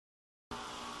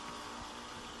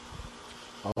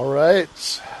All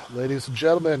right, ladies and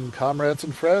gentlemen, comrades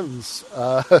and friends,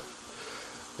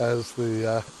 as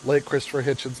the late Christopher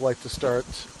Hitchens liked to start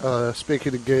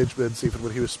speaking engagements, even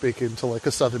when he was speaking to like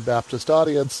a Southern Baptist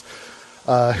audience,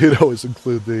 he'd always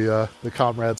include the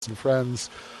comrades and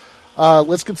friends.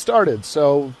 Let's get started.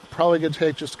 So, probably going to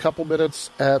take just a couple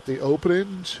minutes at the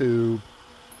opening to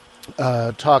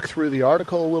talk through the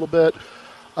article a little bit,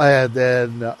 and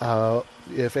then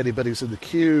if anybody's in the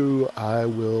queue, I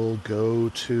will go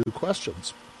to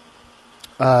questions.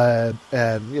 And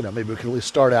maybe we can at least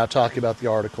start out talking about the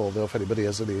article. Though, if anybody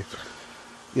has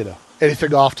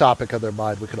anything off topic on their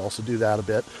mind, we can also do that a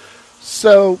bit.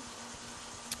 So,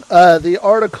 the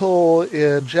article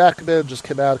in Jacobin just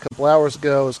came out a couple hours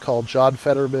ago. It's called "John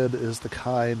Fetterman is the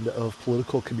kind of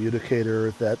political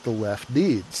communicator that the left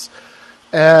needs,"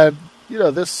 and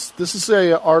this is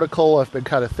a article I've been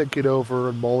kind of thinking over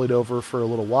and mulling over for a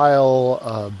little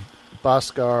while.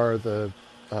 Bhaskar, the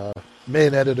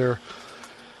main editor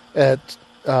at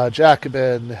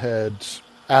Jacobin, had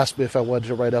asked me if I wanted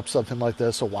to write up something like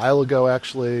this a while ago,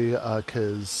 actually,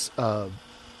 because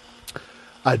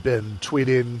I'd been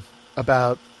tweeting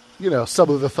about, some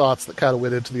of the thoughts that kind of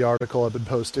went into the article. I've been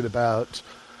posting about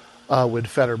when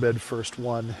Fetterman first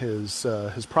won his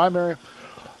primary.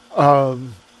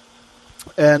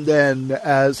 And then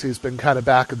as he's been kind of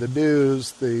back in the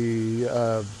news,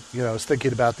 I was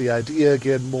thinking about the idea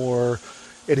again more.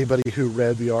 Anybody who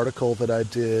read the article that I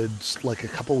did like a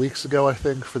couple weeks ago, I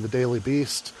think, for the Daily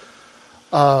Beast.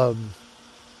 So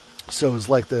it was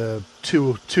like the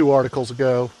two articles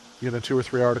ago, 2 or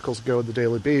 3 articles ago in the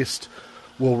Daily Beast,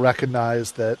 will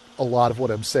recognize that a lot of what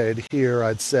I'm saying here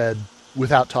I'd said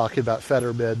without talking about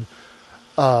Fetterman,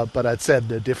 but I'd said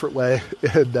in a different way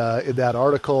in that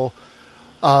article.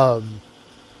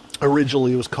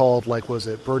 Originally it was called, was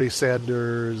it Bernie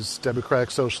Sanders, Democratic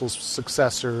Socialist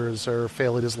successors, or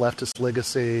failing his leftist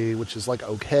legacy, which is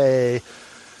okay.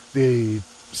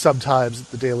 Sometimes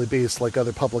the Daily Beast, like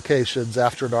other publications,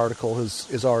 after an article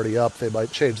is already up, they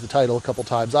might change the title a couple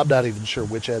times. I'm not even sure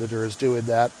which editor is doing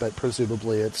that, but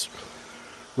presumably it's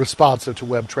responsive to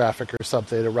web traffic or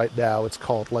something. And right now it's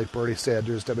called Bernie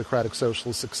Sanders, Democratic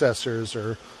Socialist successors,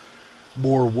 or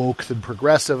more woke than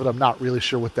progressive, and I'm not really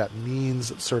sure what that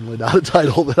means. It's certainly not a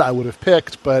title that I would have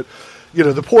picked, but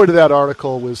the point of that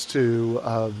article was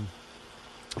to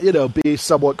be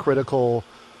somewhat critical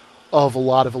of a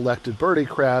lot of elected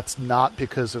Bernie-crats, not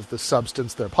because of the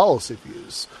substance of their policy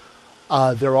views.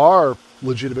 There are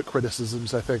legitimate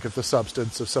criticisms, I think, of the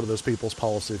substance of some of those people's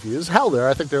policy views. Hell,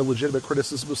 I think there are legitimate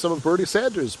criticisms of some of Bernie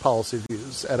Sanders' policy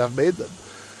views, and I've made them.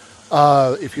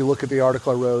 If you look at the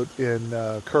article I wrote in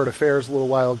Current Affairs a little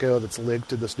while ago that's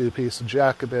linked in this new piece in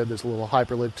Jacobin, there's a little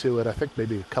hyperlink to it, I think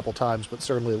maybe a couple times, but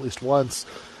certainly at least once.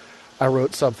 I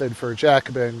wrote something for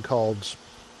Jacobin for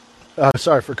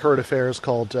Current Affairs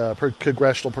called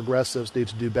Congressional Progressives Need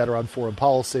to Do Better on Foreign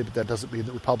Policy, but that doesn't mean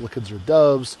that Republicans are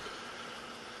doves,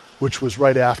 which was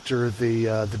right after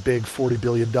the big $40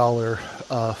 billion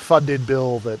funding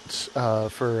bill that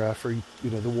for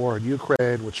the war in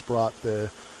Ukraine, which brought the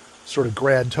sort of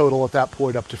grand total at that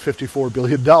point up to $54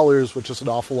 billion, which is an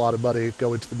awful lot of money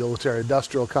going to the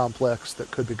military-industrial complex that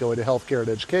could be going to healthcare and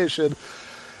education,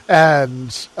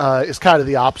 and is kind of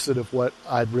the opposite of what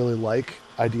I'd really like,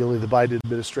 ideally, the Biden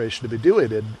administration to be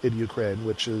doing in Ukraine,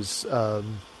 which is,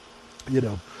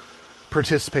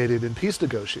 participating in peace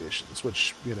negotiations,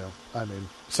 which,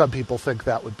 some people think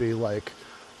that would be that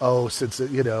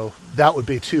would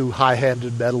be too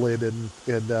high-handed meddling in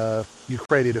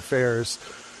Ukrainian affairs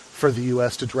for the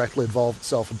U.S. to directly involve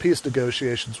itself in peace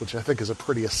negotiations, which I think is a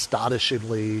pretty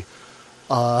astonishingly,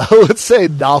 let's say,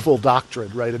 novel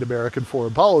doctrine, right, in American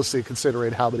foreign policy,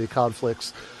 considering how many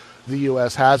conflicts the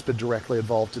U.S. has been directly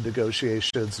involved in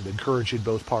negotiations and encouraging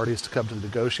both parties to come to the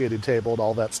negotiating table and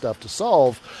all that stuff to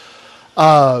solve.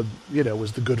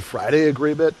 Was the Good Friday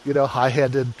Agreement,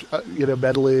 high-handed,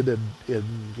 meddling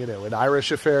in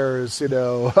Irish affairs,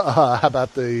 how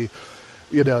about the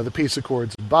peace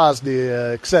accords in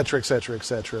Bosnia, et cetera, et cetera, et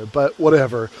cetera. But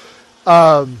whatever.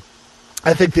 I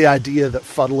think the idea that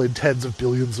funneling tens of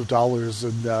billions of dollars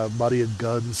in money and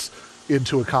guns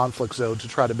into a conflict zone to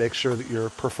try to make sure that your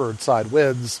preferred side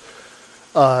wins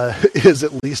is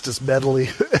at least as meddly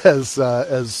as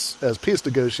peace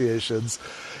negotiations,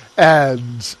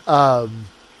 and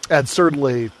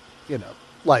certainly,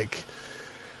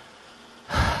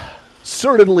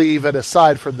 certainly, even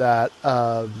aside from that,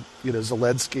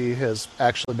 Zelensky has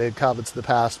actually made comments in the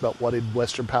past about wanting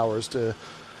Western powers to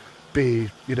be,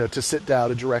 to sit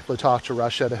down and directly talk to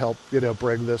Russia to help,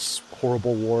 bring this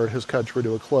horrible war in his country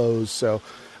to a close. So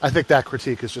I think that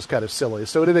critique is just kind of silly.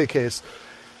 So in any case,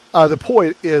 The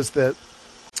point is that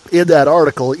in that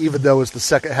article, even though as the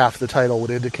second half of the title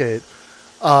would indicate,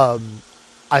 I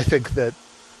think that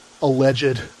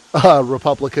alleged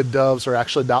Republican doves are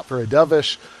actually not very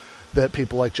dovish, that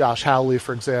people like Josh Hawley,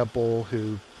 for example,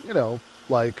 who,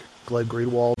 like Glenn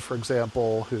Greenwald, for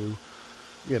example, who,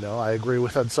 I agree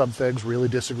with on some things, really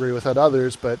disagree with on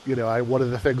others, but, one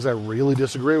of the things I really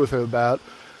disagree with him about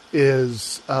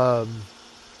is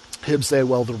him saying,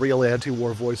 well, the real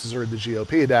anti-war voices are in the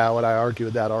GOP now, and I argue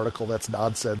in that article that's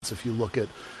nonsense if you look at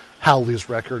Howley's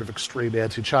record of extreme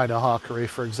anti-China hawkery,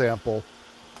 for example,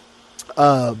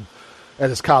 and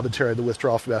his commentary on the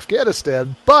withdrawal from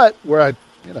Afghanistan. But where I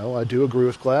do agree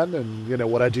with Glenn,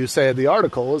 and, what I do say in the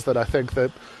article is that I think that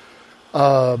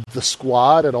the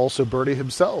squad and also Bernie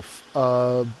himself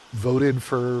voting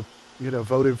for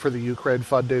the Ukraine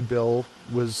funding bill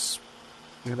was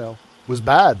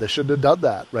bad. They shouldn't have done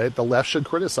that, right? The left should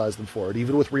criticize them for it.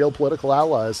 Even with real political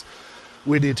allies,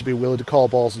 we need to be willing to call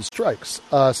balls and strikes.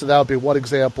 So that would be one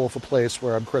example of a place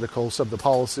where I'm critical of some of the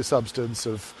policy substance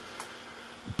of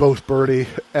both Bernie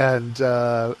and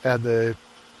the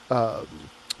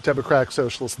Democratic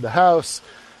Socialists in the House.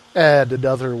 And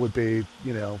another would be,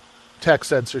 tech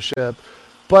censorship.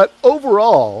 But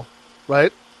overall,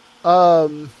 right, I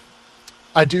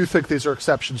do think these are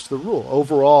exceptions to the rule.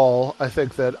 Overall, I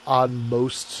think that on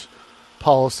most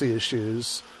policy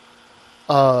issues,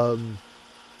 AOC,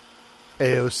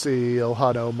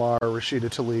 Ilhan Omar, Rashida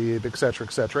Tlaib, et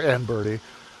cetera, and Bernie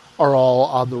are all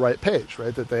on the right page,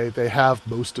 right? That they have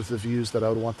most of the views that I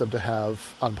would want them to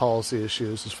have on policy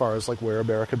issues as far as like where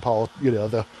American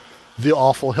the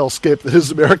awful hellscape that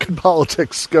is American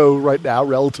politics go right now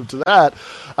relative to that.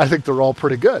 I think they're all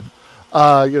pretty good.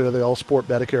 They all support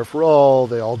Medicare for all.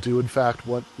 They all do, in fact,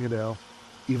 want,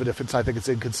 even if I think it's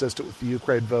inconsistent with the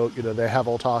Ukraine vote, they have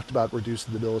all talked about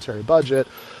reducing the military budget,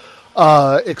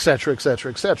 et cetera,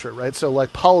 right? So,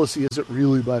 like, policy isn't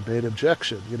really my main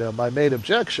objection. My main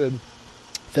objection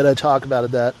that I talk about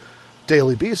in that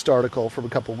Daily Beast article from a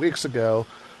couple weeks ago,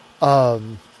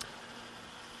 the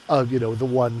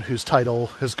one whose title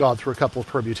has gone through a couple of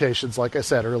permutations, like I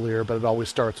said earlier, but it always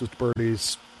starts with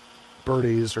Bernie's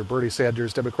or Bernie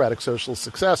Sanders' Democratic Socialist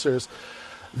successors.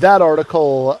 That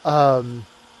article,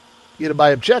 my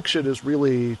objection is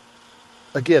really,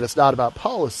 again, it's not about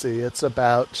policy. It's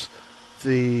about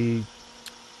the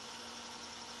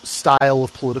style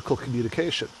of political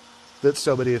communication that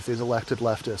so many of these elected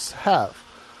leftists have.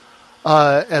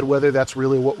 And whether that's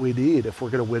really what we need if we're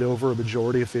going to win over a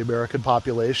majority of the American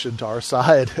population to our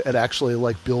side and actually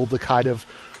like build the kind of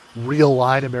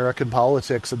realign American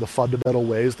politics in the fundamental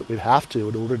ways that we'd have to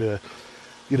in order to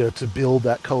build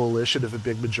that coalition of a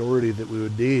big majority that we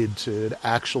would need to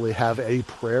actually have a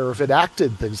prayer of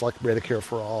enacted things like Medicare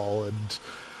for all and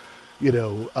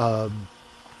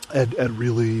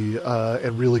really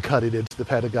cutting into the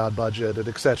Pentagon budget and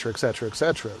et cetera,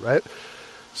 right?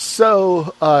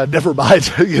 So, never mind,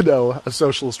 a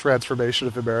socialist transformation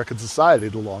of American society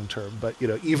in the long term. But,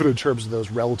 even in terms of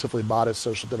those relatively modest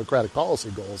social democratic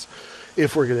policy goals,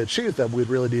 if we're going to achieve them, we'd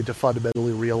really need to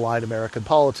fundamentally realign American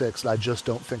politics. And I just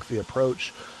don't think the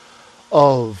approach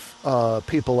of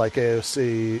people like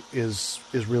AOC is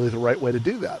really the right way to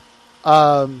do that.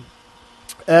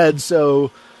 And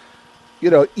so,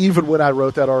 even when I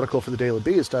wrote that article for the Daily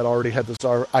Beast, I'd already had this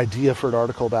idea for an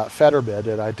article about Fetterman,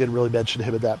 and I didn't really mention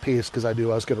him in that piece because I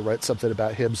knew I was going to write something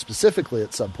about him specifically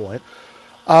at some point.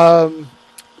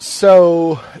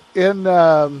 So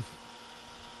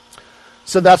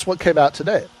that's what came out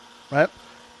today, right?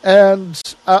 And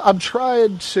I'm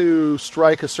trying to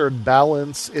strike a certain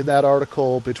balance in that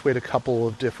article between a couple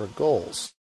of different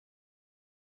goals.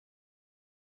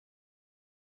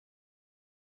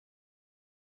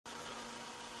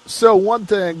 So one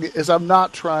thing is I'm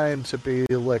not trying to be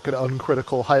like an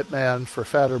uncritical hype man for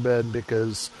Fetterman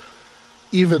because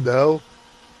even though,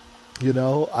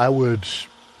 I would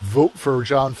vote for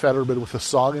John Fetterman with a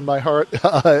song in my heart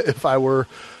if I were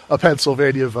a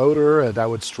Pennsylvania voter, and I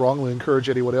would strongly encourage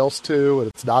anyone else to, and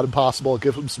it's not impossible to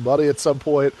give him some money at some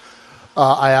point.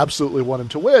 I absolutely want him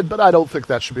to win, but I don't think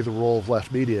that should be the role of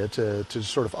left media to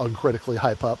sort of uncritically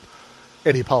hype up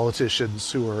any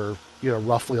politicians who are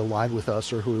roughly aligned with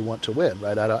us or who we want to win,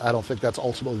 right? I don't think that's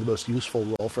ultimately the most useful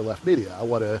role for left media. I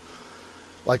want to,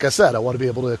 like I said, I want to be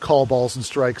able to call balls and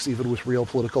strikes even with real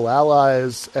political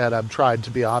allies, and I'm trying to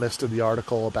be honest in the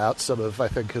article about some of, I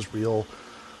think, his real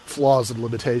flaws and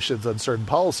limitations on certain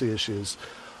policy issues.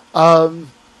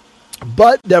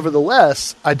 But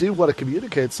nevertheless, I do want to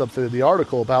communicate something in the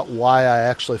article about why I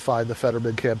actually find the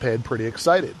Fetterman campaign pretty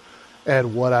exciting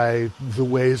and the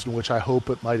ways in which I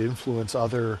hope it might influence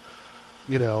other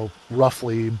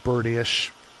roughly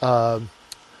Bernie-ish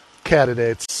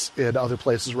candidates in other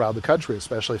places around the country,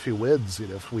 especially if he wins.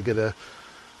 If we get a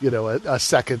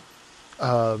second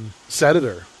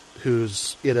senator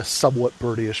who's in a somewhat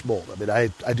Bernie-ish mold. I mean,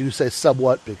 I do say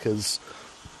somewhat because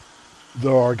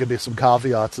there are going to be some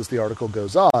caveats as the article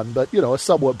goes on, but, a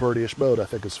somewhat Bernie-ish mode I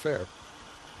think is fair.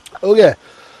 Okay.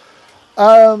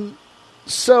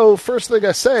 So first thing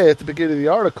I say at the beginning of the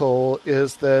article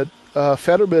is that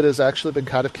Fetterman has actually been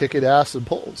kind of kicking ass in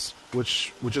polls,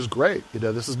 which is great.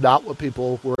 This is not what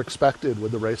people were expected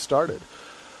when the race started.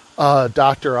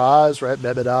 Dr. Oz, right,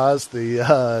 Mehmet Oz,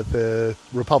 the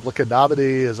Republican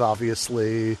nominee, is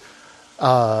obviously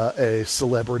a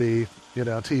celebrity,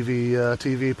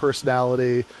 TV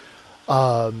personality,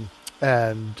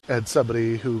 and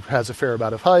somebody who has a fair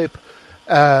amount of hype,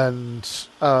 and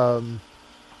on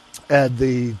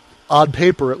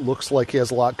paper it looks like he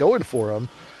has a lot going for him.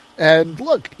 And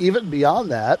look, even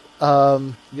beyond that,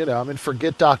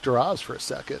 forget Dr. Oz for a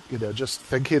second. Just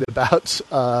thinking about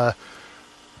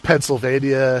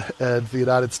Pennsylvania and the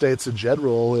United States in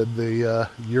general in the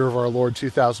year of our Lord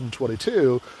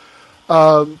 2022,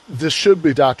 this should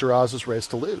be Dr. Oz's race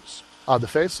to lose on the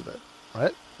face of it,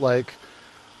 right? Like,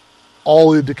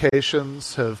 all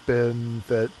indications have been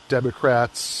that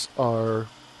Democrats are,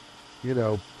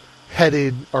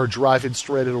 driving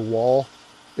straight at a wall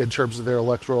in terms of their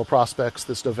electoral prospects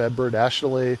this November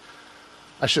nationally.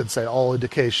 I shouldn't say all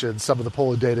indications. Some of the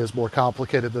polling data is more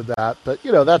complicated than that, but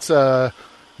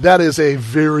that is a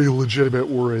very legitimate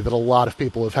worry that a lot of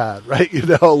people have had, right?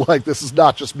 This is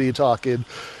not just me talking.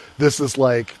 This is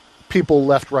like people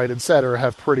left, right, and center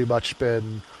have pretty much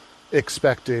been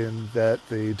expecting that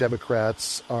the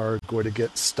Democrats are going to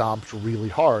get stomped really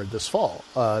hard this fall.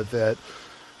 That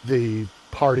the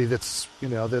party that's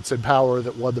in power,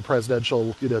 that won the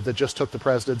presidential, that just took the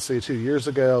presidency 2 years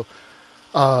ago,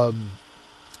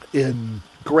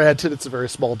 granted, it's a very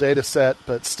small data set,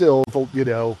 but still,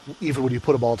 even when you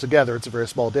put them all together, it's a very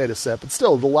small data set. But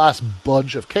still, the last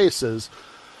bunch of cases,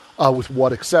 with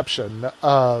one exception,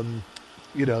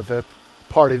 the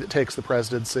party that takes the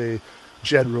presidency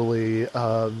generally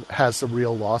has some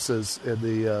real losses in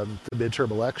the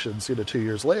midterm elections, 2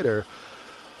 years later.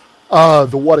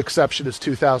 The one exception is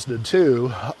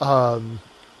 2002,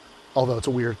 although it's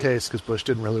a weird case because Bush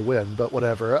didn't really win, but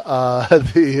whatever.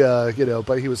 But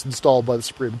he was installed by the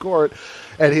Supreme Court,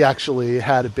 and he actually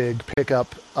had a big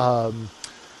pickup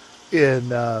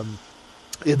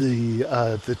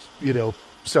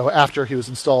So after he was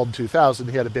installed in 2000,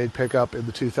 he had a big pickup in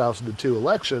the 2002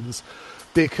 elections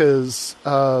because,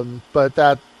 but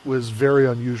that was very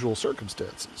unusual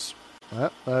circumstances.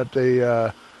 Right?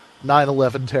 The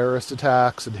 9/11 terrorist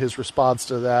attacks and his response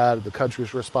to that, and the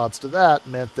country's response to that,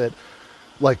 meant that,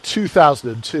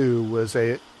 2002 was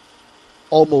a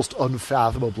almost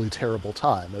unfathomably terrible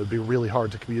time. It would be really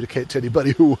hard to communicate to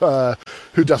anybody who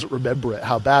doesn't remember it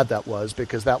how bad that was,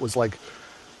 because that was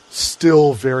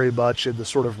still very much in the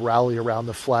sort of rally around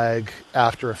the flag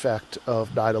after effect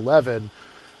of 9/11,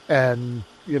 and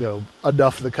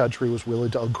enough of the country was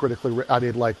willing to uncritically.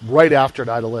 Right after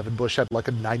 9/11, Bush had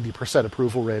a 90%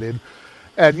 approval rating,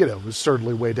 and it was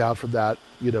certainly way down from that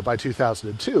by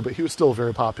 2002, but he was still a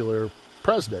very popular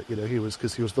president.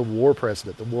 Because he was the war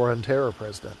president, the war on terror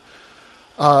president.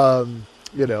 And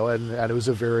it was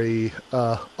a very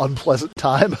unpleasant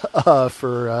time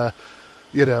for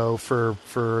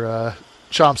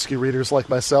Chomsky readers like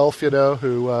myself,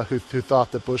 who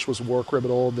thought that Bush was a war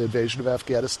criminal in the invasion of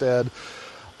Afghanistan.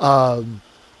 Was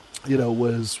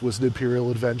an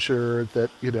imperial adventure that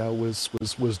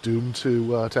was doomed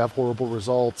to have horrible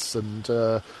results, and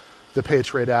the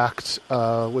Patriot Act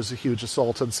was a huge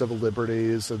assault on civil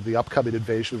liberties, and the upcoming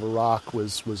invasion of Iraq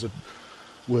was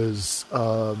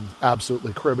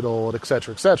absolutely criminal, and et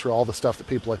cetera, all the stuff that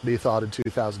people like me thought in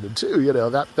 2002.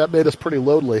 That made us pretty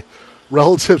lonely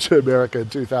relative to America in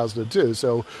 2002.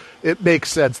 So it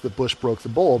makes sense that Bush broke the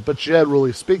mold. But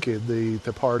generally speaking,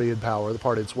 the party in power, the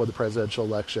party that's won the presidential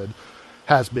election,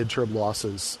 has midterm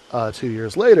losses 2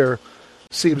 years later,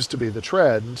 seems to be the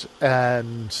trend.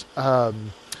 And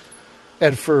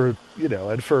for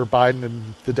Biden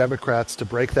and the Democrats to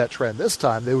break that trend this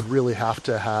time, they would really have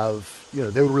to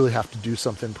do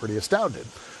something pretty astounding.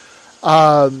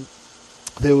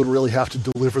 They would really have to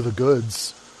deliver the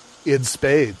goods in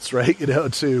spades, right?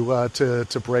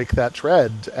 To break that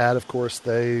trend. And of course,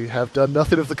 they have done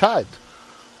nothing of the kind,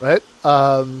 right?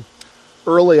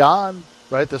 Early on,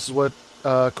 right? This is what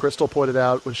Crystal pointed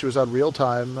out when she was on Real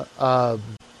Time.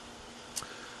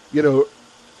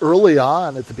 Early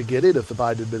on at the beginning of the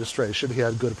Biden administration, he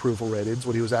had good approval ratings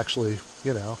when he was actually, he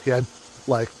had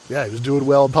Like, yeah, he was doing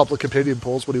well in public opinion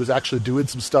polls when he was actually doing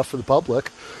some stuff for the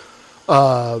public.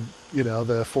 The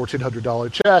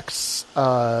 $1,400 checks,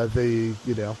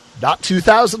 not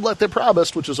 2,000 like they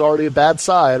promised, which was already a bad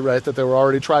sign, right? That they were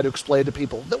already trying to explain to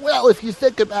people that, well, if you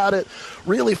think about it,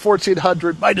 really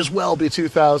 1,400 might as well be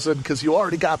 2,000 because you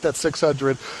already got that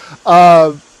 600.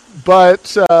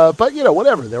 But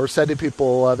whatever. They were sending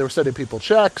people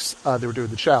checks. They were doing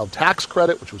the child tax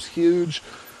credit, which was huge.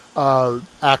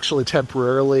 Actually,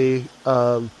 temporarily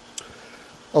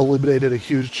eliminated a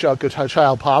huge chunk of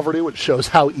child poverty, which shows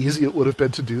how easy it would have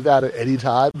been to do that at any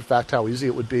time. In fact, how easy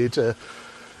it would be to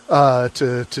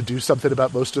do something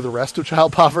about most of the rest of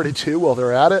child poverty too while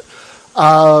they're at it.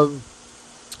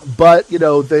 But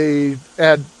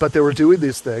they were doing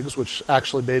these things which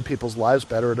actually made people's lives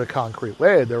better in a concrete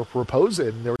way. They were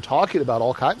proposing, they were talking about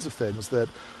all kinds of things that,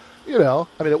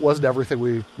 it wasn't everything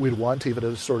we'd want, even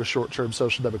in a sort of short-term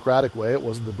social democratic way. It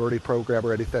wasn't the Bernie program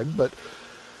or anything, but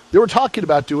they were talking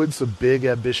about doing some big,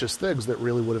 ambitious things that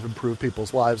really would have improved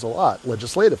people's lives a lot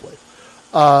legislatively.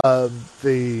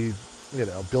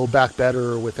 Build Back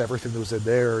Better with everything that was in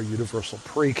there, universal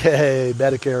pre-K,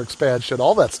 Medicare expansion,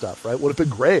 all that stuff, right? Would have been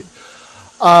great.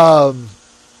 But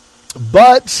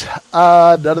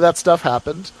none of that stuff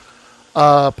happened,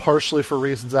 partially for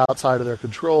reasons outside of their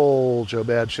control, Joe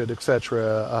Manchin,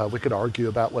 etc. We could argue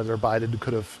about whether Biden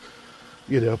could have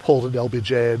pulled an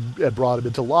LBJ and brought him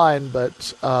into line,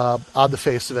 but on the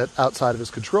face of it, outside of his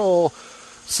control.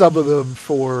 Some of them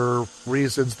for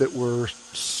reasons that were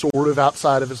sort of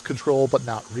outside of his control, but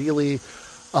not really.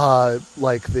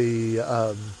 Like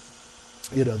the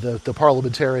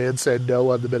parliamentarian said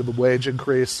no on the minimum wage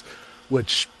increase,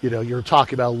 which, you're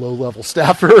talking about a low-level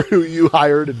staffer who you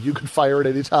hired and you could fire at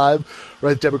any time,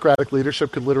 right? Democratic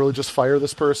leadership could literally just fire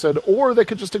this person, or they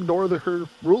could just ignore her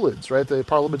rulings, right? The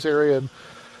parliamentarian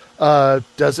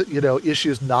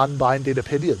issues non-binding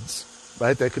opinions,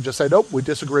 right? They could just say, nope, we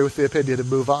disagree with the opinion and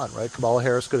move on, right? Kamala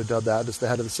Harris could have done that as the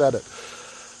head of the Senate.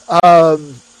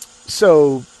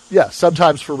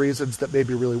 Sometimes for reasons that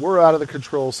maybe really were out of their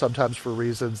control, sometimes for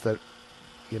reasons that,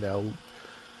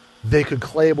 they could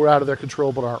claim were out of their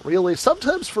control but aren't really.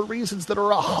 Sometimes for reasons that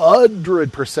are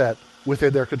 100%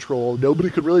 within their control. Nobody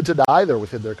could really deny they're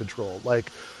within their control.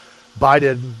 Like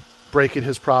Biden breaking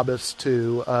his promise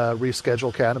to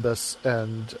reschedule cannabis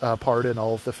and pardon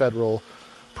all of the federal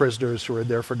prisoners who are in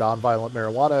there for nonviolent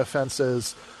marijuana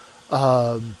offenses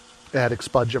and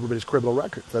expunge everybody's criminal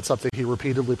record. That's something he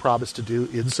repeatedly promised to do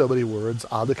in so many words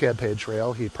on the campaign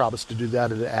trail. He promised to do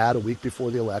that in an ad a week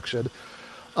before the election.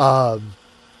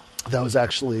 That was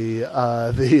actually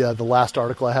the last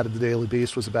article I had in the Daily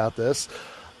Beast was about this.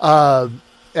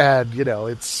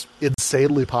 It's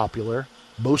insanely popular.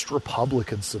 Most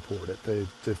Republicans support it.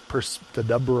 The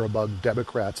number among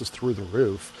Democrats is through the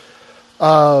roof.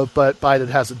 But Biden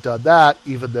hasn't done that,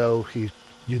 even though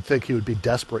you'd think he would be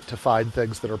desperate to find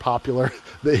things that are popular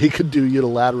that he could do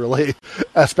unilaterally,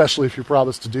 especially if you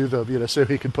promise to do them, so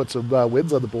he can put some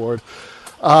wins on the board.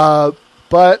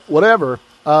 But whatever,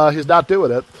 he's not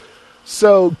doing it.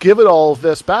 So given all of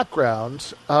this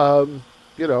background,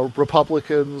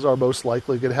 Republicans are most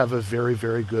likely going to have a very,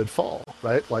 very good fall,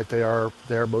 right? Like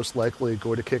they're most likely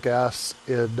going to kick ass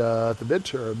in the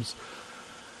midterms.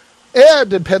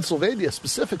 And in Pennsylvania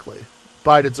specifically,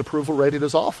 Biden's approval rating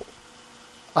is awful.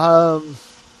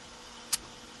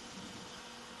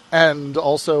 And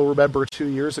also remember 2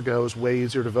 years ago it was way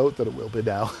easier to vote than it will be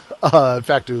now. In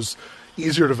fact, it was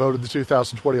easier to vote in the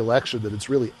 2020 election than it's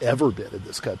really ever been in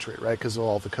this country, right? Because of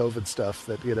all the COVID stuff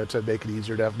that, to make it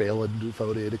easier to have mail-in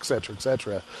voting, et cetera, et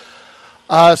cetera.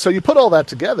 So you put all that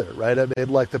together, right? I mean,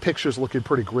 like the picture's looking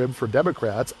pretty grim for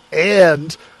Democrats,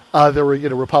 and there were,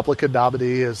 Republican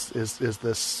nominee is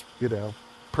this,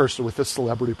 person with this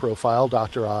celebrity profile,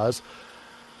 Dr. Oz.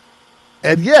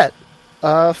 And yet,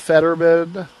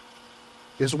 Fetterman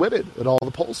is winning in all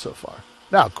the polls so far.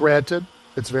 Now, granted,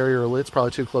 it's very early. It's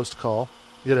probably too close to call.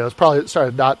 It's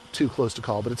probably, not too close to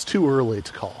call, but it's too early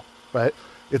to call, right?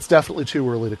 It's definitely too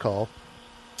early to call.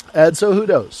 And so who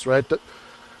knows, right?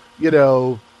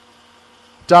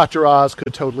 Dr. Oz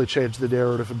could totally change the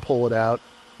narrative and pull it out,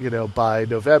 by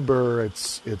November.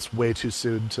 It's way too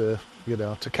soon to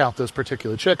count those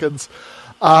particular chickens.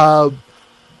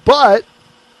 But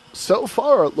so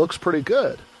far it looks pretty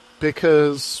good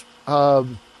because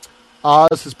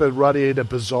Oz has been running a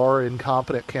bizarre,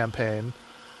 incompetent campaign,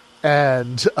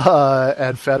 and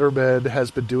Fetterman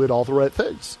has been doing all the right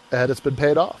things, and it's been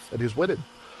paid off, and he's winning.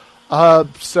 And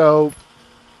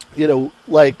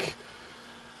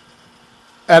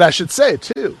I should say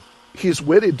too, he's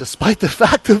winning despite the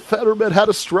fact that Fetterman had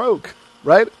a stroke,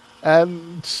 right?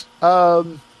 And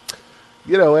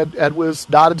and was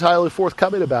not entirely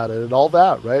forthcoming about it and all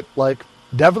that, right? Like,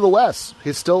 nevertheless,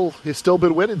 he's still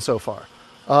been winning so far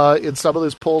in some of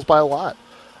those polls by a lot.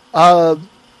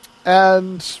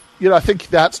 And I think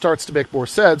that starts to make more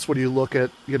sense when you look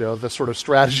at, the sort of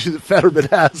strategy that Fetterman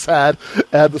has had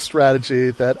and the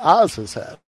strategy that Oz has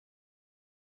had.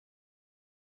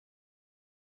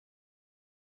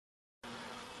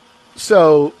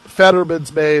 So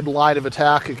Fetterman's main line of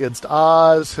attack against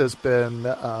Oz has been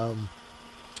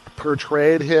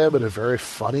portrayed him in a very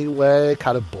funny way,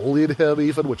 kind of bullied him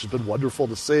even, which has been wonderful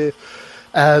to see,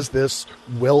 as this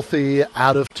wealthy,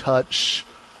 out-of-touch,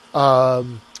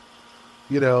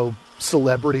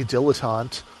 celebrity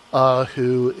dilettante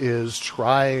who is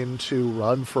trying to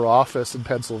run for office in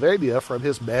Pennsylvania from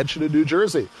his mansion in New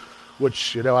Jersey,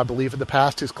 which, I believe in the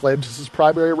past he's claimed as his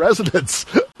primary residence.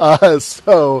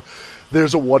 So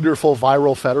there's a wonderful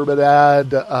viral Fetterman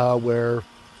ad where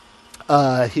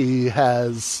he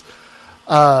has,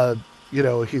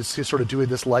 he's sort of doing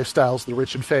this Lifestyles of the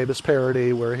Rich and Famous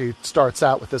parody where he starts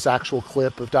out with this actual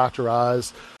clip of Dr.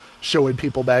 Oz showing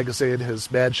People magazine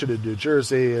his mansion in New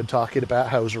Jersey and talking about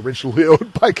how it was originally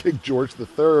owned by King George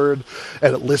III,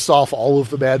 and it lists off all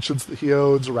of the mansions that he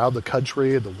owns around the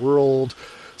country and the world.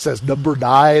 It says number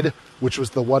 9, which was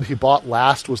the one he bought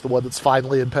last, was the one that's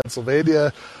finally in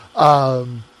Pennsylvania.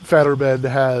 Fetterman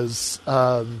has,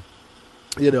 done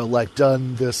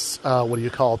this,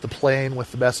 the plane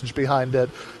with the message behind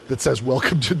it that says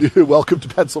welcome to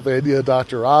Pennsylvania,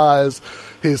 Dr. Oz.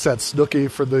 He's had Snooki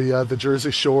from the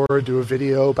Jersey Shore do a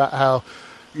video about how,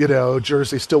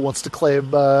 Jersey still wants to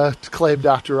claim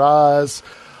Dr. Oz.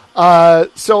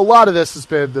 So a lot of this has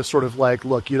been the sort of like,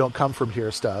 look, you don't come from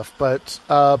here stuff, but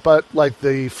like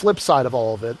the flip side of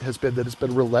all of it has been that it's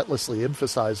been relentlessly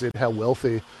emphasizing how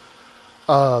wealthy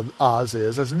Oz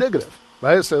is as a negative.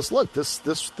 Right? It says, look,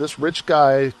 this rich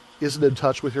guy isn't in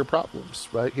touch with your problems,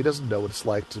 right? He doesn't know what it's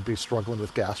like to be struggling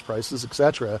with gas prices,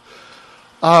 etc.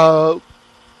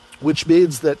 Which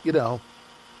means that,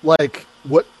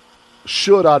 what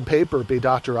should on paper be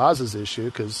Dr. Oz's issue,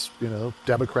 because,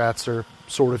 Democrats are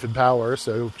sort of in power,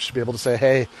 so should be able to say,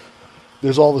 hey,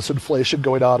 there's all this inflation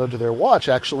going on under their watch,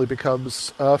 actually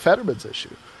becomes Fetterman's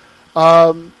issue.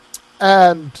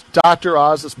 And Dr.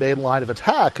 Oz's main line of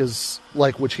attack is,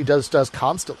 which he does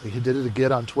constantly. He did it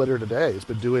again on Twitter today. He's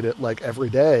been doing it, every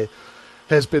day,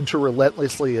 has been to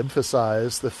relentlessly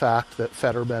emphasize the fact that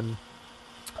Fetterman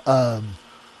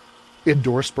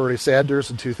endorsed Bernie Sanders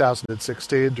in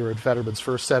 2016 during Fetterman's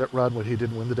first Senate run when he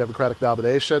didn't win the Democratic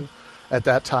nomination. At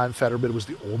that time, Fetterman was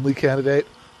the only candidate,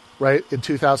 right? In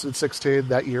 2016,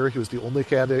 that year, he was the only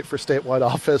candidate for statewide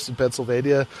office in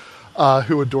Pennsylvania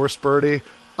who endorsed Bernie.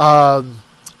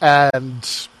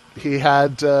 And he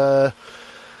had,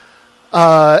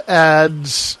 and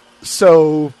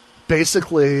so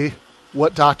basically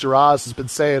what Dr. Oz has been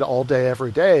saying all day,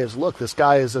 every day is, look, this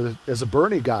guy is a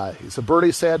Bernie guy. He's a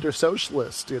Bernie Sanders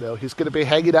socialist. He's going to be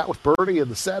hanging out with Bernie in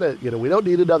the Senate. We don't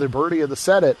need another Bernie in the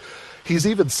Senate. He's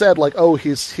even said,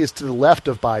 he's to the left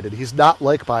of Biden. He's not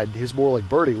like Biden. He's more like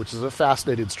Bernie, which is a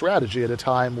fascinating strategy at a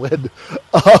time when,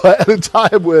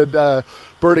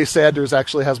 Bernie Sanders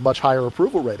actually has much higher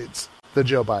approval ratings than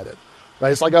Joe Biden.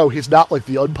 Right? It's he's not like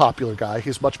the unpopular guy.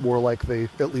 He's much more like the,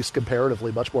 at least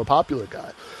comparatively, much more popular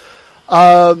guy.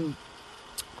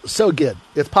 So again,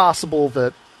 it's possible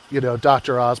that,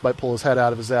 Dr. Oz might pull his head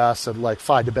out of his ass and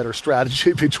find a better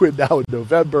strategy between now and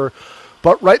November.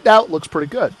 But right now it looks pretty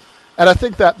good. And I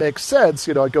think that makes sense.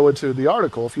 I go into the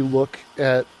article. If you look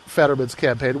at Fetterman's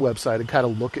campaign website and kind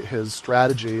of look at his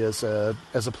strategy as a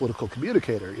political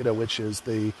communicator, which is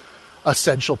the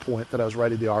essential point that I was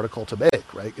writing the article to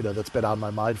make, right? That's been on my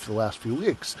mind for the last few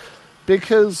weeks.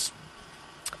 Because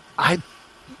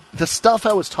the stuff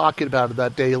I was talking about in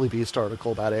that Daily Beast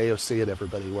article about AOC and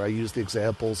everybody, where I used the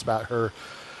examples about her,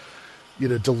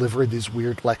 delivering these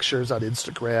weird lectures on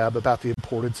Instagram about the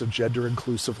importance of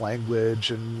gender-inclusive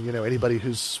language, and anybody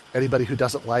who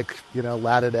doesn't like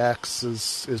Latinx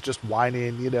is just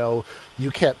whining.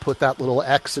 You can't put that little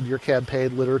X in your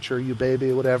campaign literature, you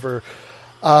baby, whatever.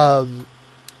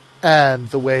 And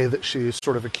the way that she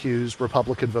sort of accused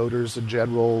Republican voters in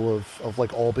general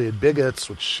of all being bigots,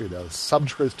 which is some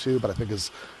truth to, but I think is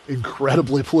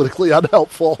incredibly politically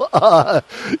unhelpful.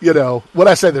 When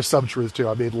I say there's some truth to,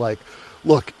 I mean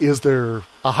look, is there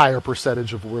a higher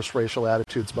percentage of worse racial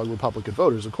attitudes among Republican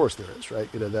voters? Of course there is, right?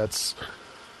 That's,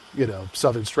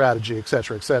 Southern strategy, et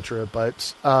cetera, et cetera.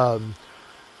 But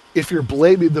if you're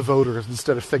blaming the voters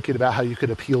instead of thinking about how you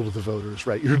can appeal to the voters,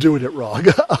 right, you're doing it wrong.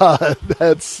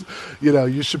 That's,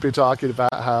 you should be talking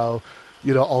about how,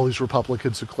 all these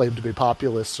Republicans who claim to be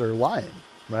populists are lying,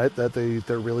 right? That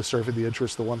they're really serving the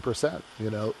interest of the 1%,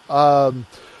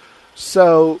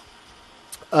 So,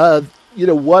 what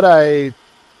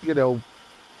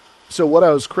what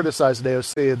I was criticizing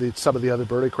AOC and some of the other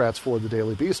Bernicrats for in the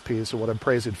Daily Beast piece, and what I'm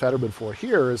praising Fetterman for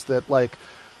here, is that,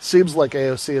 seems like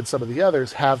AOC and some of the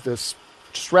others have this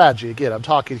strategy. Again, I'm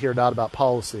talking here not about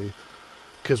policy,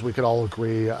 because we can all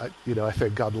agree, I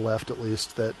think on the left at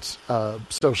least, that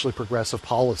socially progressive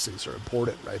policies are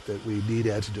important, right? That we need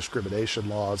anti-discrimination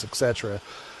laws, etc.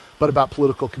 But about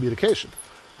political communication.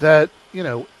 That,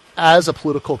 as a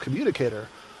political communicator,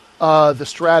 the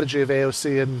strategy of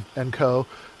AOC and co.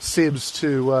 seems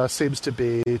to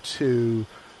be to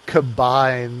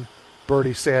combine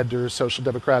Bernie Sanders' social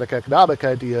democratic economic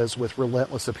ideas with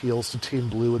relentless appeals to Team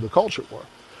Blue and the culture war,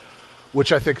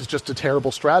 which I think is just a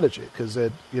terrible strategy because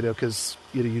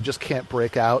you just can't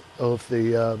break out of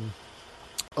the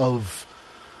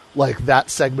that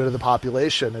segment of the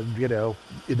population and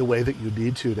in the way that you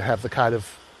need to have the kind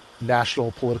of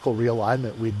national political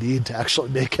realignment we need to actually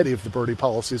make any of the Bernie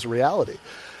policies a reality.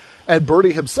 And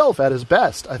Bernie himself, at his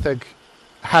best, I think,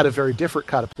 had a very different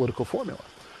kind of political formula,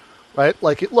 right?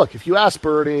 Look, if you ask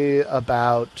Bernie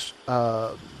about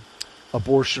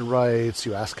abortion rights,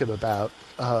 you ask him about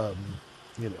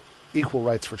equal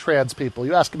rights for trans people,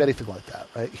 you ask him anything like that,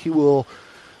 right? He will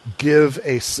give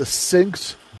a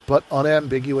succinct but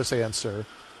unambiguous answer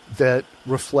that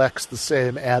reflects the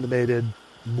same animated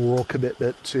moral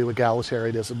commitment to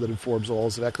egalitarianism that informs all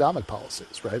his economic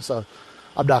policies, right? So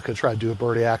I'm not going to try and do a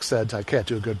Bernie accent. I can't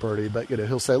do a good Bernie, but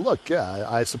he'll say, "Look, yeah,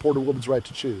 I support a woman's right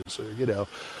to choose," or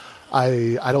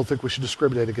I don't think we should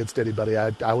discriminate against anybody.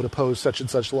 I would oppose such and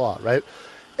such law, right?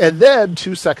 And then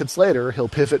 2 seconds later, he'll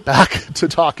pivot back to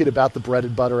talking about the bread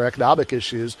and butter economic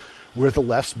issues where the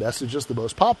left's message is the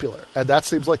most popular. And that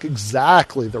seems like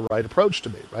exactly the right approach to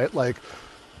me, right?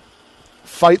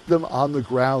 Fight them on the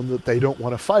ground that they don't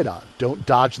want to fight on. Don't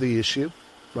dodge the issue,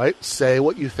 right? Say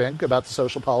what you think about the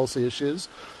social policy issues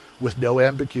with no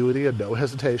ambiguity and no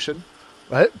hesitation,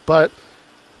 right? But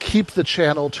keep the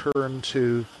channel turned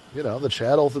to, the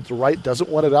channel that the right doesn't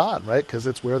want it on, right? Because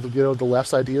it's where the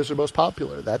left's ideas are most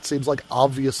popular. That seems like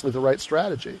obviously the right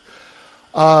strategy.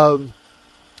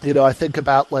 I think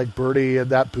about Bernie in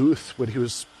that booth when he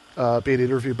was being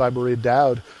interviewed by Maureen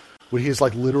Dowd, when he's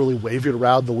literally waving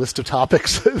around the list of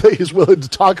topics that he's willing to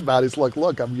talk about. He's like,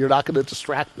 "Look, you're not going to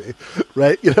distract me,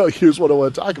 right? Here's what I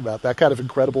want to talk about." That kind of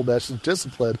incredible message of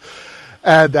discipline,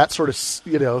 and that sort of,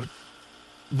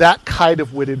 that kind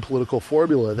of winning political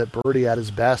formula that Bernie at his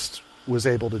best was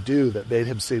able to do, that made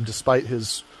him seem, despite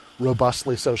his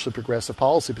robustly socially progressive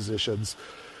policy positions,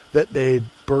 that made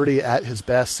Bernie at his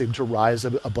best seem to rise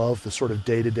above the sort of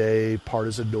day-to-day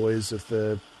partisan noise of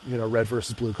the, red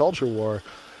versus blue culture war,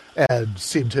 and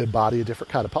seem to embody a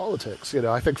different kind of politics.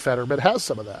 I think Fetterman has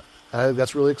some of that. I think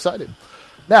that's really exciting.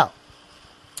 Now,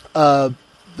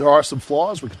 there are some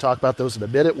flaws. We can talk about those in a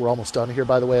minute. We're almost done here,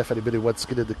 by the way. If anybody wants to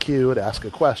get in the queue and ask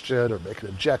a question or make an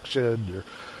objection or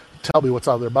tell me what's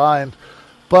on their mind.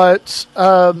 But,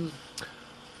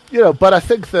 but I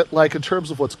think that, in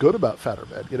terms of what's good about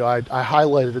Fetterman, I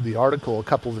highlighted in the article a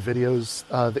couple of the videos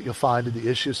that you'll find in the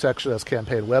issue section of his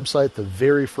campaign website. The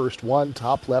very first one,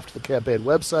 top left of the campaign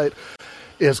website,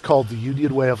 is called The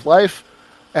Union Way of Life,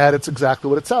 and it's exactly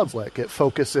what it sounds like. It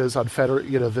focuses on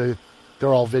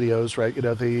they're all videos, right?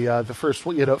 The first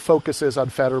one, it focuses on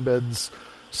Fetterman's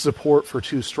support for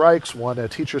 2 strikes, one a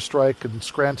teacher strike in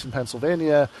Scranton,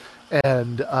 Pennsylvania,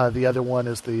 and the other one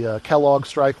is the Kellogg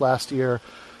strike last year.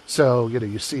 So,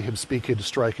 you see him speaking to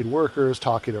striking workers,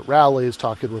 talking at rallies,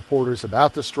 talking to reporters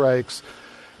about the strikes,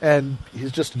 and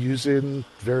he's just using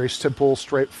very simple,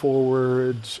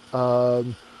 straightforward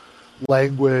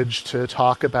language to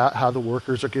talk about how the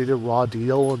workers are getting a raw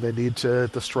deal and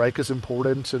the strike is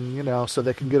important and, so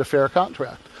they can get a fair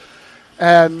contract.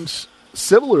 And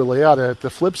similarly, on the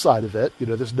flip side of it,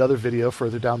 there's another video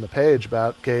further down the page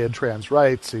about gay and trans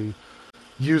rights. He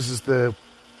uses the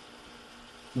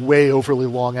way overly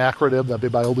long acronym. That'd be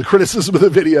my only criticism of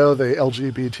the video. The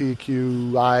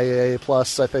LGBTQIA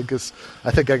plus, I think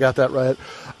I got that right.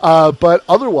 But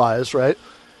otherwise, right,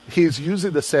 he's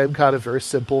using the same kind of very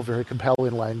simple, very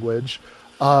compelling language.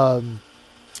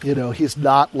 He's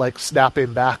not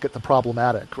snapping back at the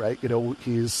problematic, right?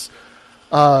 He's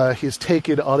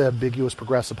taken unambiguous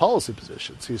progressive policy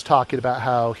positions. He's talking about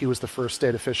how he was the first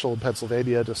state official in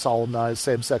Pennsylvania to solemnize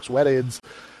same-sex weddings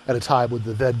at a time when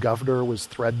the then governor was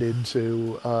threatening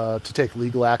to take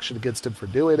legal action against him for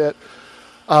doing it.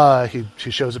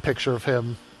 He shows a picture of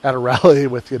him at a rally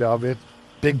with,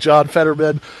 Big John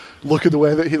Fetterman, looking the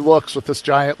way that he looks with this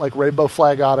giant rainbow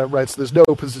flag on him, right? So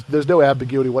there's no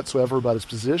ambiguity whatsoever about his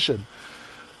position.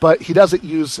 But he doesn't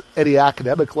use any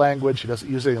academic language. He doesn't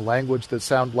use any language that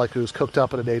sounds like it was cooked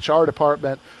up in an HR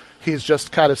department. He's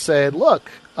just kind of saying, look,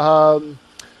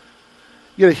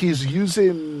 he's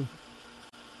using,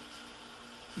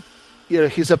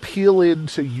 he's appealing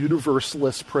to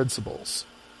universalist principles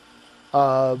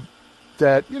that,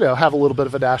 have a little bit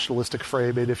of a nationalistic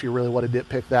framing. If you really want to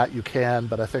nitpick that, you can.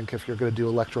 But I think if you're going to do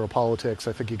electoral politics,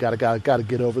 I think you got to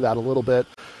get over that a little bit.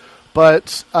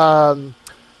 But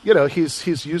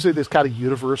he's using these kind of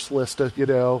universalist,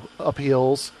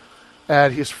 appeals,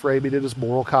 and he's framing it as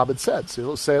moral common sense.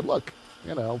 He's saying, look,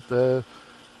 the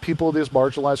people in these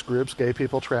marginalized groups, gay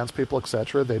people, trans people,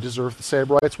 etc., they deserve the same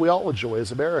rights we all enjoy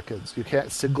as Americans. You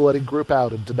can't single any group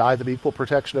out and deny them equal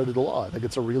protection under the law. I think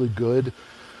it's a really good,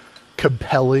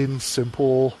 compelling,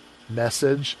 simple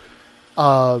message.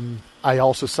 I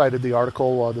also cited the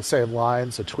article on the same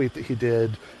lines, a tweet that he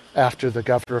did after the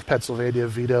governor of Pennsylvania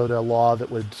vetoed a law that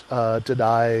would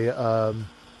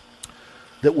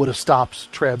that would have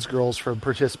stopped trans girls from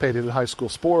participating in high school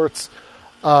sports,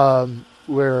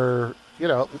 where,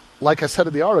 like I said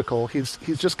in the article, he's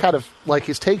just kind of like,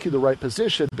 he's taking the right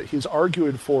position, but he's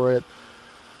arguing for it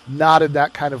not in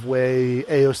that kind of way,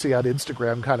 AOC on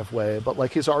Instagram kind of way, but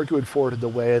like he's arguing for it in the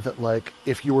way that, like,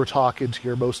 if you were talking to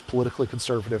your most politically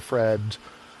conservative friend,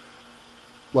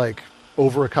 like,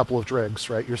 over a couple of drinks,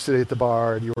 right? You're sitting at the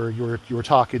bar and you were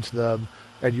talking to them,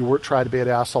 and you weren't trying to be an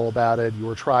asshole about it. You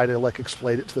were trying to, like,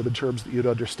 explain it to them in terms that you'd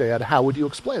understand. How would you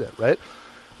explain it, right?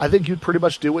 I think you'd pretty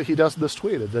much do what he does in this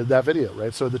tweet and in that video,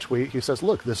 right? So in the tweet, he says,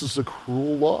 look, this is a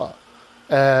cruel law,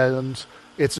 and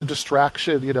it's a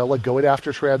distraction, like going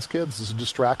after trans kids is a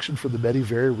distraction from the many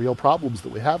very real problems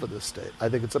that we have in this state. I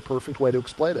think it's a perfect way to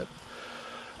explain it.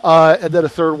 And then a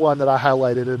third one that I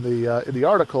highlighted in the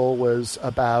article was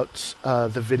about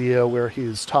the video where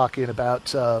he's talking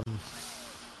about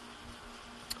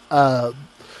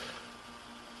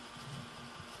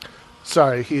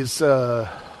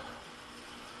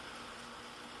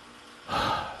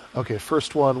okay,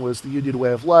 first one was the Union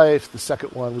way of life. The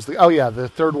second one was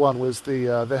the third one was the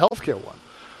healthcare one,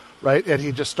 right? And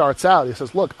he just starts out. He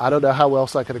says, look, I don't know how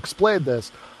else I can explain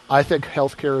this. I think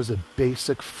healthcare is a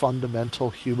basic, fundamental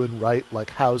human right, like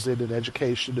housing and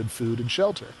education and food and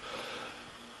shelter.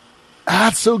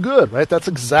 That's so good, right? That's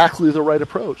exactly the right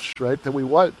approach, right, that we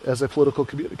want as a political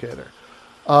communicator.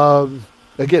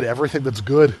 Again, everything that's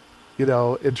good,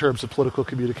 in terms of political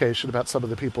communication about some of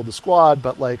the people in the squad,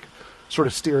 but, like, sort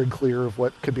of steering clear of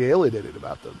what could be alienating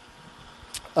about them.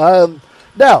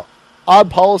 Now, on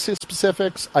policy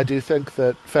specifics, I do think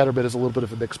that Fetterman is a little bit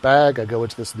of a mixed bag. I go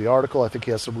into this in the article. I think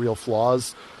he has some real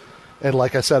flaws. And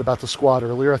like I said about the squad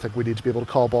earlier, I think we need to be able to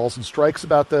call balls and strikes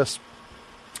about this.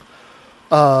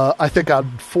 I think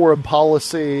on foreign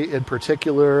policy in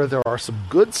particular, there are some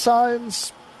good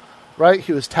signs, right?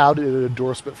 He was touted an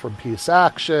endorsement from Peace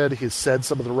Action. He's said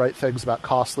some of the right things about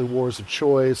costly wars of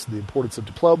choice and the importance of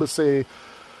diplomacy.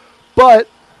 But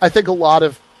I think a lot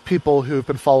of people who've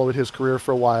been following his career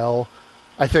for a while,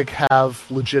 I think, have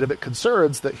legitimate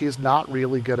concerns that he's not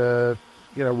really going to,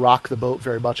 rock the boat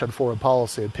very much on foreign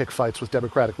policy and pick fights with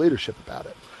Democratic leadership about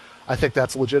it. I think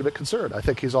that's a legitimate concern. I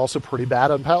think he's also pretty bad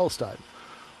on Palestine,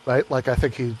 right? Like, I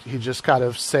think he just kind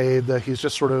of saying that he's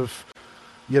just sort of,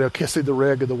 kissing the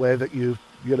ring in the way that you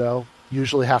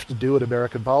usually have to do in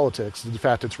American politics. In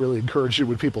fact, it's really encouraging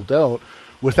when people don't,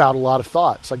 without a lot of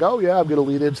thought. It's like, oh yeah, I'm going to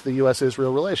lead into the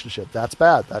U.S.-Israel relationship. That's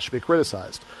bad. That should be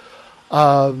criticized.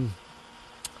 I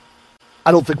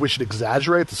don't think we should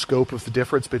exaggerate the scope of the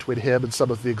difference between him and some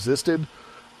of the existing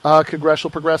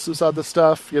congressional progressives on this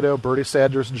stuff. Bernie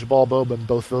Sanders and Jamal Bowman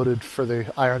both voted for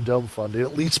the Iron Dome funding.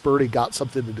 At least Bernie got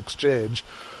something in exchange,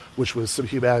 which was some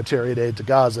humanitarian aid to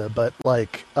Gaza. But,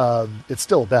 like, it's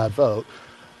still a bad vote.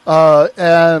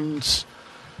 And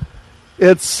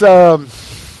it's... AOC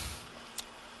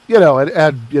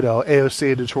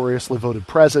notoriously voted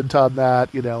present on that.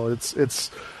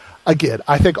 It's again,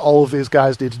 I think all of these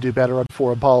guys need to do better on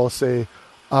foreign policy.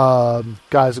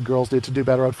 Guys and girls need to do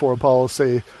better on foreign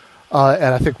policy.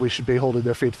 And I think we should be holding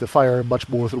their feet to the fire much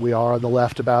more than we are on the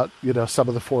left about, some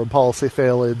of the foreign policy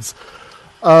failings.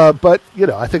 But,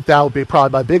 I think that would be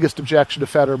probably my biggest objection to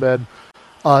Fetterman.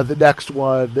 The next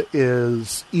one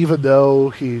is, even though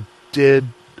he did,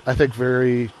 I think,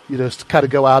 very, kind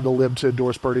of go out on a limb to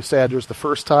endorse Bernie Sanders the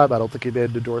first time. I don't think he made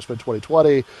an endorsement in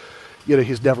 2020.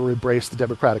 He's never embraced the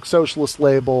Democratic Socialist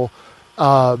label.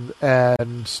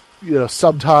 And,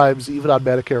 sometimes, even on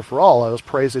Medicare for All, I was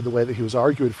praising the way that he was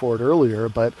arguing for it earlier,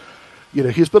 but,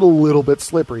 he's been a little bit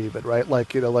slippery even, right?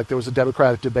 Like, like there was a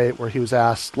Democratic debate where he was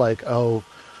asked, like,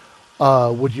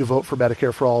 would you vote for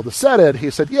Medicare for all in the Senate?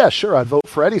 He said, yeah, sure, I'd vote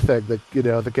for anything that,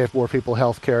 that gave more people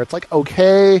health care. It's like,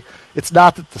 okay, it's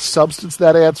not that the substance of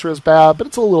that answer is bad, but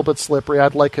it's a little bit slippery.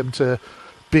 I'd like him to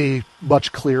be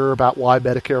much clearer about why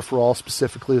Medicare for all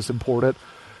specifically is important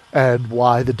and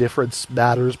why the difference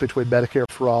matters between Medicare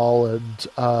for all and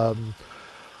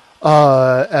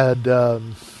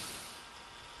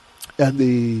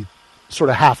the sort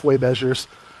of halfway measures,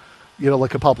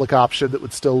 like a public option that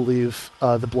would still leave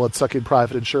the blood-sucking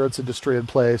private insurance industry in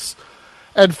place.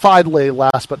 And finally,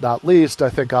 last but not least, I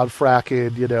think on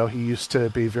fracking, he used to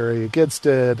be very against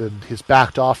it, and he's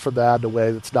backed off from that in a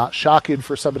way that's not shocking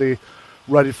for somebody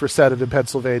running for Senate in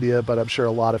Pennsylvania, but I'm sure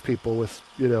a lot of people with,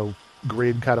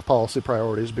 green kind of policy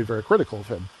priorities would be very critical of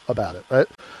him about it, right?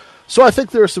 So I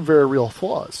think there are some very real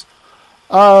flaws.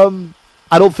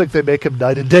 I don't think they make him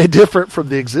night and day different from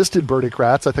the existing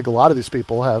Bernie-crats. I think a lot of these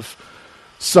people have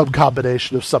some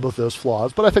combination of some of those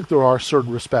flaws, but I think there are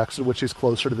certain respects in which he's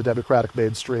closer to the Democratic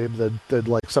mainstream than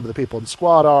like some of the people in the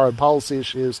squad are on policy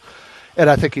issues, and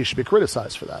I think he should be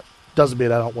criticized for that. Doesn't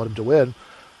mean I don't want him to win,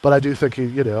 but I do think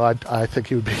I think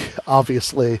he would be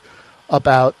obviously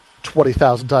about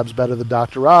 20,000 times better than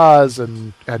Dr. Oz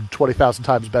and 20,000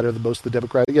 times better than most of the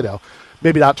Democrats,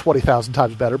 maybe not 20,000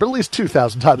 times better, but at least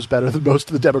 2,000 times better than most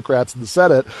of the Democrats in the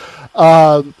Senate.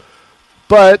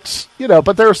 But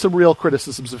there are some real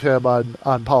criticisms of him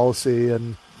on policy,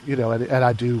 and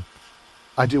I do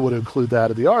want to include that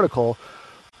in the article.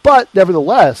 But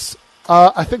nevertheless,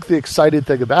 I think the exciting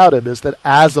thing about him is that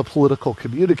as a political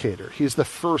communicator, he's the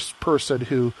first person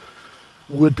who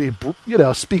would be,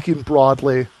 speaking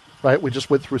broadly. Right, we just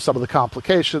went through some of the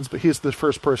complications, but he's the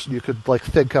first person you could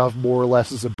think of more or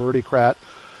less as a Bernie-crat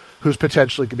who's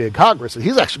potentially going to be in Congress, and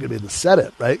he's actually going to be in the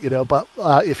Senate, right? But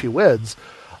if he wins,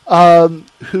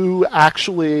 who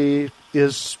actually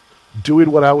is doing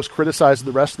what I was criticizing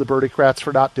the rest of the Bernie-crats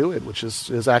for not doing, which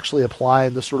is actually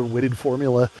applying the sort of winning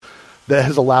formula that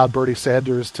has allowed Bernie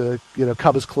Sanders to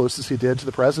come as close as he did to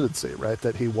the presidency, right?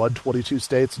 That he won 22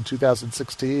 states in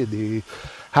 2016. He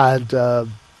had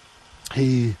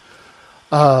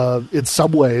in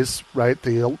some ways, right,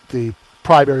 the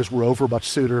primaries were over much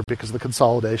sooner because of the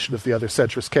consolidation of the other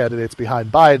centrist candidates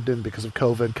behind Biden and because of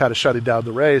COVID kind of shutting down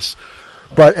the race.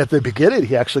 But at the beginning,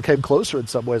 he actually came closer in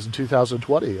some ways in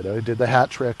 2020. He did the hat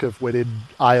trick of winning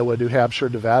Iowa, New Hampshire,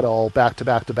 Nevada all back to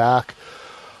back to back.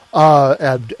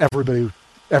 And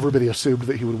everybody assumed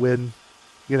that he would win,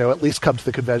 at least come to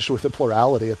the convention with a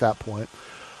plurality at that point.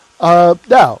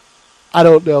 Now, I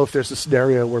don't know if there's a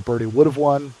scenario where Bernie would have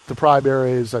won the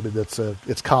primaries. I mean,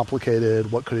 it's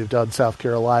complicated. What could he have done? South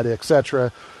Carolina,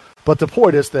 etc. But the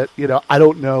point is that, I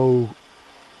don't know.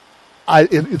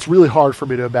 It's really hard for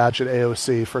me to imagine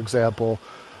AOC, for example,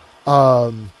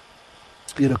 coming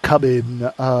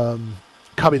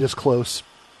as close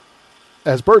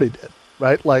as Bernie did,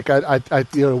 right? Like I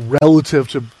relative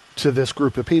to this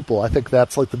group of people, I think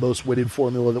that's like the most winning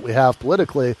formula that we have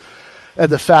politically. And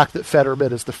the fact that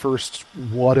Fetterman is the first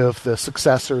one of the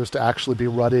successors to actually be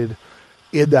running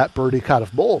in that Bernie kind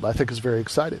of mold, I think is very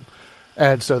exciting.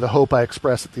 And so the hope I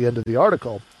express at the end of the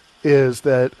article is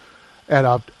that, and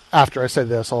after I say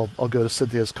this, I'll go to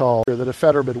Cynthia's call, that if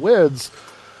Fetterman wins,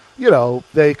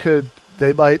 they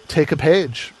might take a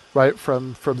page, right,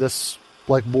 from this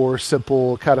like more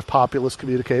simple kind of populist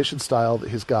communication style that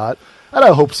he's got. And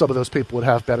I hope some of those people would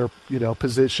have better,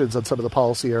 positions on some of the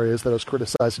policy areas that I was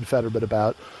criticizing Fetterman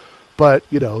about. But,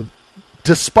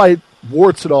 despite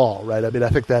warts and all, right? I mean, I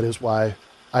think that is why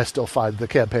I still find the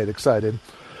campaign exciting.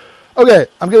 Okay,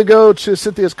 I'm going to go to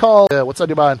Cynthia's call. Yeah, what's on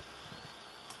your mind?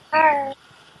 Hi.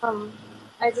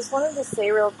 I just wanted to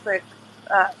say real quick,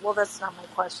 that's not my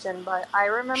question, but I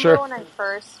remember when I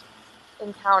first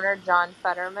encountered John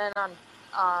Fetterman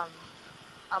on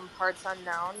Parts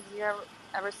Unknown. Did you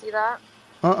ever see that?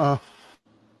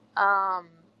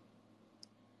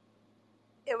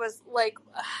 It was like,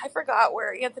 I forgot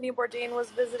where Anthony Bourdain was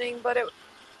visiting, but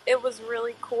it was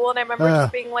really cool, and I remember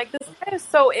just being like, this guy is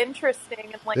so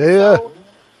interesting and so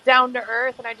down to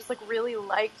earth, and I just really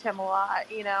liked him a lot,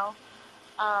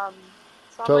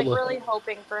 so I'm really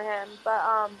hoping for him.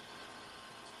 But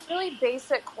really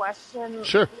basic question.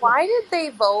 Sure. Why did they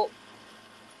vote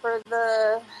for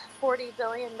the $40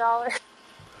 billion?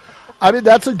 I mean,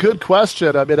 that's a good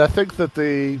question. I mean, I think that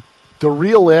the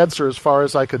real answer, as far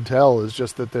as I can tell, is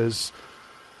just that there's,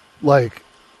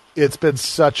 it's been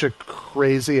such a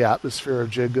crazy atmosphere of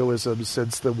jingoism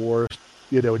since the war,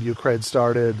 in Ukraine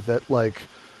started, that,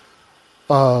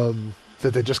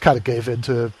 that they just kind of gave in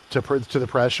to the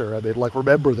pressure. I mean,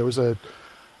 remember, there was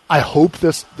I hope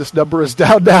this number is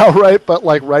down now, right? But,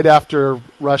 right after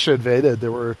Russia invaded,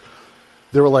 there were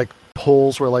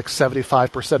polls where like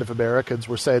 75% of Americans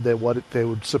were saying they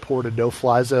would support a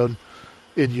no-fly zone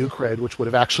in Ukraine, which would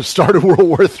have actually started World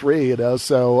War III. You know,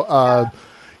 so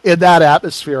in that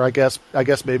atmosphere, I guess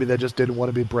maybe they just didn't want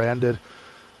to be branded.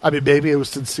 I mean, maybe it was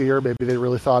sincere. Maybe they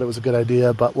really thought it was a good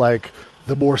idea. But like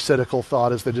the more cynical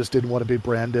thought is they just didn't want to be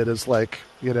branded as like,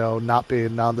 you know, not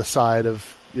being on the side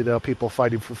of, you know, people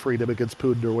fighting for freedom against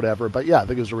Putin or whatever. But yeah, I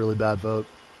think it was a really bad vote.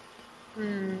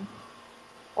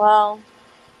 Well,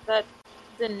 that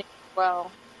didn't end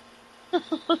well.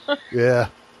 Yeah.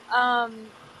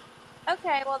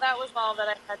 Okay, well, that was all that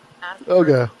I had to ask.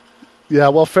 Okay. Yeah,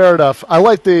 well, fair enough. I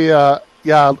like the,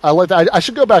 I like that. I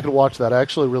should go back and watch that. I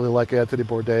actually really like Anthony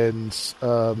Bourdain's.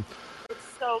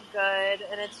 It's so good,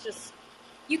 and it's just,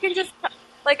 you can just,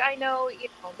 like, I know, you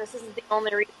know, this isn't the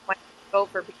only reason why I go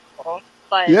for people,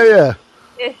 but yeah.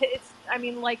 It's, I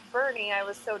mean, like Bernie, I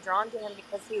was so drawn to him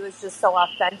because he was just so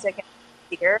authentic and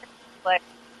sincere. Like,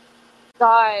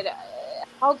 God,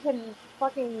 how can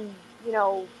fucking, you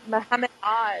know, Muhammad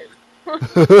Oz,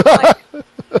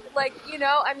 like, you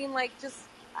know, I mean, like, just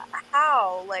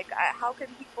how, like, how can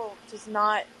people just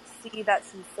not see that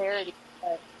sincerity,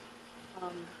 that,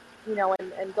 you know,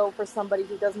 and go for somebody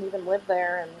who doesn't even live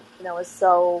there and, you know, is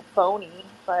so phony,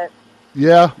 but.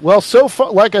 Yeah, well, so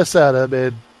far, like I said, I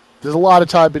mean, there's a lot of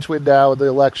time between now and the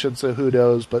election, so who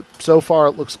knows, but so far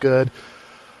it looks good.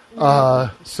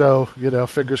 So, you know,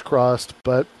 fingers crossed.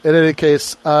 But in any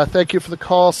case, thank you for the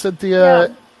call,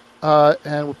 Cynthia. Yeah.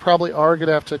 And we probably are going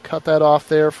to have to cut that off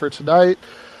there for tonight.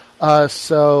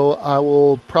 So I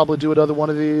will probably do another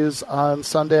one of these on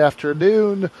Sunday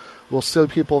afternoon. We'll see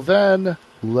people then.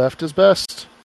 Left is best.